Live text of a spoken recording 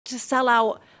to sell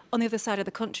out on the other side of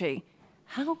the country.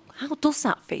 How does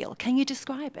that feel? Can you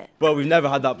describe it? Well, we've never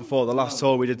had that before. The last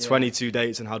tour we did 22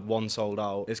 dates and had 1 sold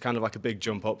out. It's kind of like a big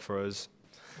jump up for us.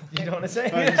 You don't want to say?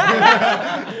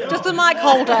 Just the mic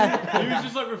holder. He was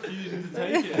just like refusing to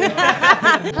take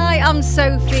it. Hi, I'm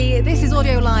Sophie. This is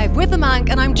Audio Live with the Manc,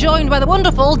 and I'm joined by the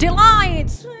wonderful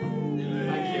Delight.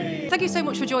 Thank you so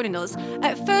much for joining us.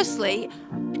 Firstly,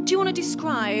 do you want to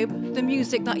describe the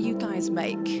music that you guys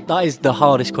make? That is the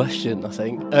hardest question, I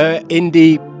think.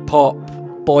 Indie, pop,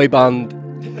 boy band,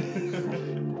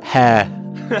 hair.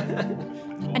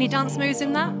 Any dance moves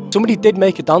in that? Somebody did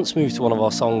make a dance move to one of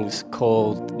our songs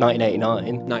called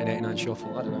 1989. 1989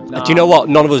 Shuffle, I don't know. Do you know what?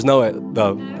 None of us know it,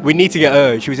 though. We need to get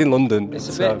her. She was in London.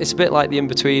 It's a bit like the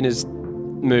In-Betweeners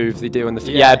move they do in the...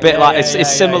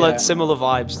 it's similar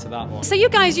vibes to that one. So you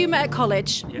guys, you met at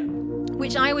college. Yeah.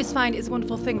 Which I always find is a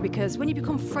wonderful thing, because when you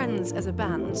become friends as a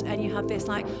band and you have this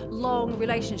like long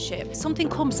relationship, something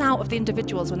comes out of the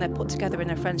individuals when they're put together in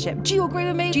a friendship. Do you agree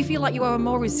with me? Do you feel like you are a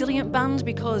more resilient band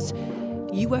because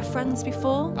you were friends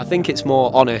before? I think it's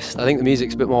more honest. I think the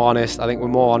music's a bit more honest. I think we're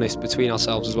more honest between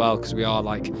ourselves as well, because we are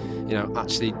like, you know,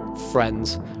 actually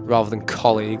friends rather than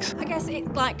colleagues. I guess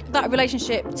it, like, that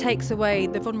relationship takes away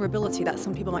the vulnerability that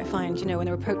some people might find, you know, when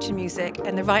they're approaching music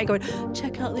and they're right going,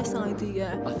 check out this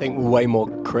idea. I think we're way more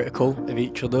critical of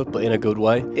each other, but in a good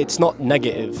way. It's not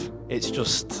negative, it's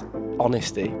just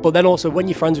honesty. But then also, when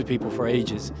you're friends with people for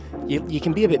ages, you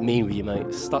can be a bit mean with your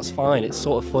mates. That's fine, it's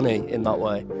sort of funny in that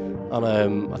way. And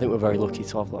I think we're very lucky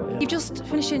to have that. Yeah. You're just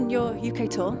finishing your UK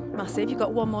tour, massive. You've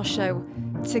got one more show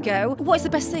to go. What is the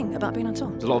best thing about being on tour?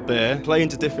 There's a lot of beer. Playing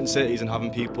to different cities and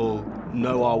having people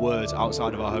know our words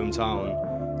outside of our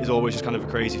hometown is always just kind of a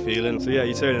crazy feeling. So yeah,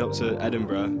 you're turning up to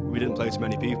Edinburgh. We didn't play to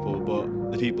many people,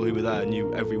 but the people who were there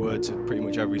knew every word to pretty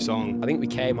much every song. I think we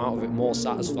came out of it more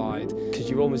satisfied, because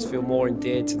you almost feel more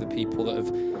endeared to the people that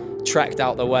have trekked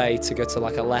out their way to go to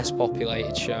like a less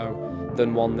populated show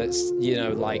than one that's, you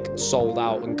know, like sold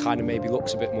out and kind of maybe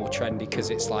looks a bit more trendy because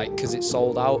it's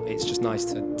sold out. It's just nice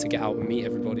to get out and meet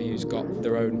everybody who's got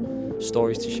their own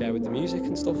stories to share with the music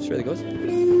and stuff. It's really good.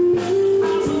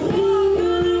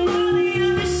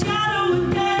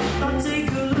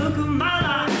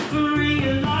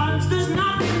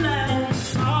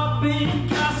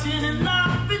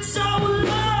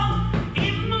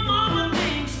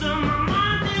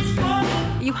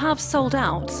 You have sold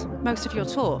out most of your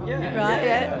tour, right?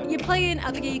 Yeah. You're playing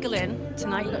at the Eagle Inn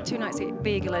tonight. You've got 2 nights at the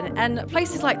Eagle Inn, and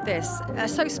places like this are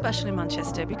so special in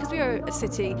Manchester because we are a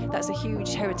city that's a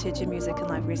huge heritage in music and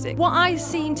live music. What I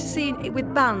seem to see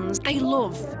with bands, they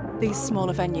love these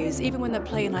smaller venues, even when they're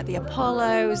playing like the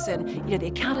Apollos and, you know, the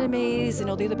Academies and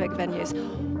all the other big venues.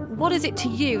 What is it to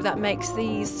you that makes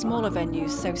these smaller venues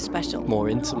so special? More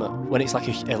intimate. When it's like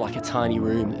a tiny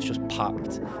room that's just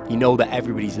packed, you know that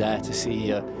everybody's there to see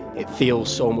you. It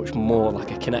feels so much more like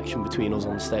a connection between us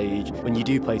on stage. When you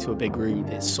do play to a big room,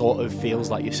 it sort of feels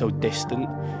like you're so distant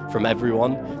from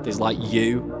everyone. There's like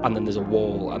you, and then there's a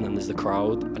wall, and then there's the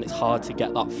crowd, and it's hard to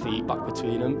get that feedback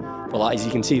between them. But like, as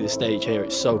you can see the stage here,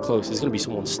 it's so close. There's going to be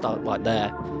someone stuck like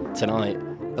there tonight.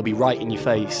 They'll be right in your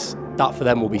face. That for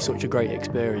them will be such a great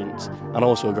experience, and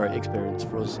also a great experience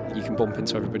for us. You can bump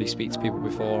into everybody, speak to people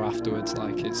before, afterwards,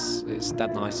 like it's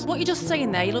dead nice. What you're just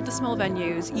saying there, you love the small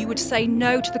venues, you would say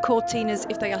no to the Cortinas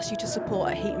if they asked you to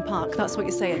support at Heaton Park, that's what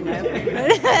you're saying, no?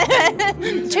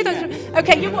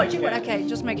 Okay, you what? Okay,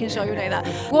 just making sure you know that.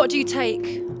 What do you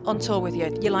take on tour with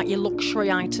you? You're like your luxury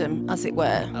item, as it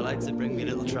were. I like to bring me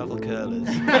little travel curlers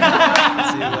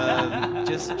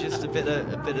to just a bit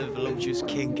of luxurious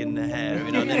kink in the hair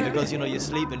every now and then, because you know you're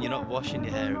sleeping, you're not washing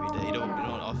your hair every day. You don't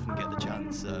often get the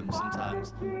chance.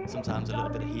 Sometimes a little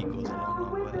bit of heat goes a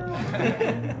long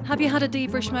way. Have you had a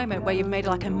diverish moment where you've made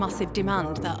like a massive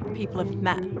demand that people have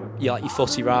met? You like your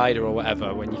fussy rider or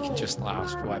whatever, when you can just like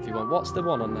ask for whatever you want. What's the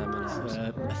one on them?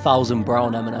 1,000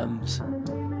 brown M&Ms.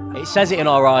 It says it in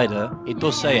our rider, it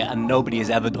does say it, and nobody has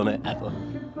ever done it, ever.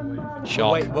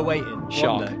 Shock. We're waiting.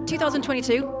 Shock.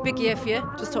 2022, big year for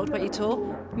you, just talked about your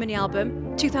tour, mini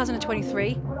album.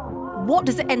 2023, what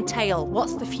does it entail?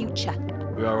 What's the future?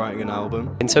 We are writing an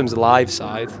album. In terms of the live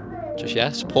side,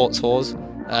 just support tours,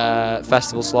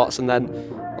 festival slots, and then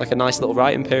like a nice little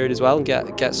writing period as well, and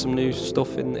get some new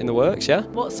stuff in the works, yeah?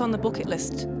 What's on the bucket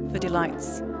list for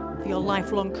Delights for your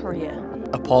lifelong career?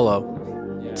 Apollo.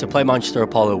 To play Manchester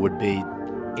Apollo would be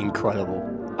incredible.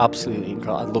 Absolutely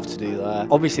incredible. I'd love to do that.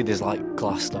 Obviously there's like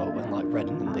Glasgow and like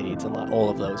Reading and Leeds and like all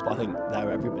of those, but I think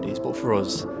they're everybody's. But for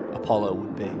us, Apollo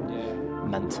would be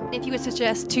mental. If you were to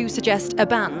suggest a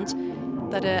band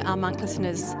that our Manc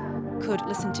listeners could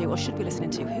listen to or should be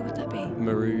listening to, who would that be?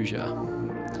 Maruja.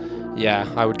 Yeah,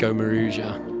 I would go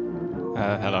Maruja.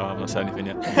 Hello, I've not said anything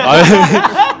yet.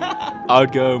 I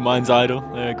would go Mind's Idol.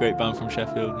 They're a great band from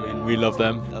Sheffield. I mean, we love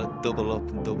them. I would double up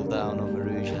and double down on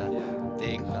Maruja.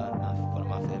 Big band, one of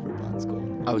my favourite bands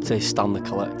going. I would say Stand the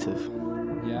Collective.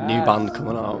 Yeah. New band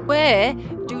coming out. Where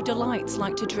do delights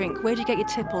like to drink? Where do you get your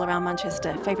tipple around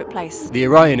Manchester? Favourite place? The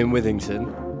Orion in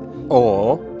Withington,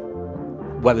 or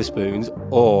Wetherspoons,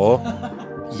 or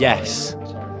Yes,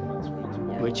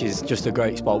 which is just a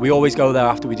great spot. We always go there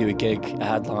after we do a gig, a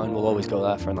headline. We'll always go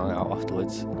there for a night out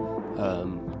afterwards.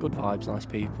 Good vibes, nice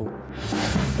people.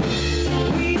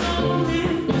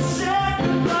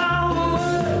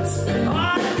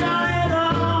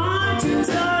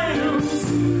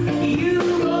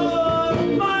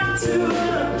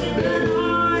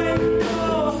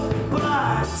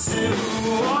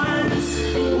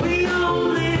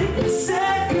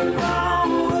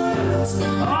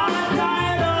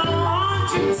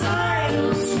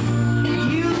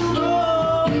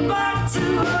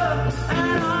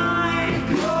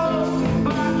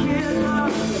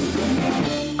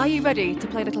 Are you ready to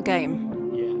play a little game?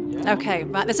 Yeah. Okay,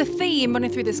 right. There's a theme running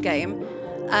through this game,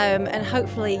 and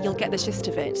hopefully you'll get the gist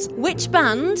of it. Which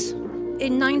band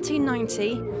in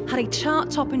 1990 had a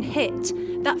chart-topping hit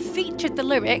that featured the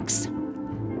lyrics?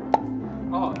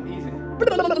 Oh, easy.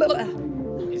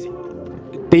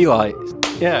 Be Light.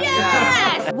 Yeah.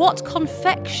 Yes! What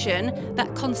confection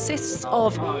that consists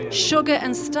of sugar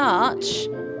and starch?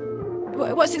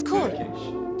 What's it called?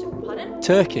 Pardon?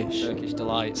 Turkish. Turkish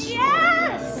delights.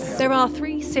 Yes! There are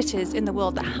 3 cities in the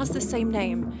world that has the same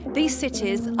name. These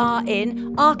cities are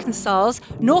in Arkansas,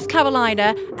 North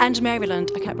Carolina, and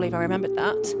Maryland. I can't believe I remembered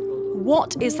that.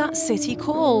 What is that city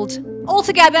called? All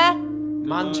together.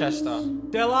 Manchester.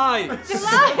 Delight!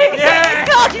 Delight! Yeah!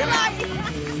 It's called Delight!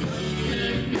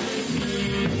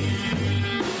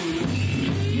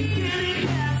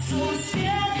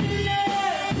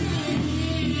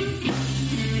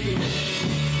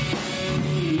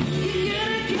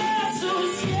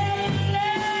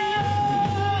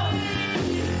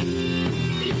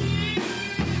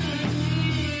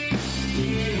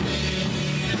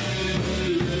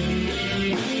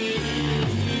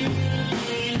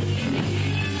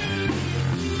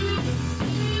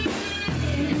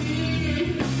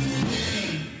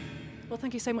 Well,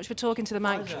 thank you so much for talking to the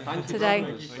Manc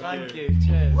today. Thank you.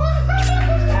 Cheers.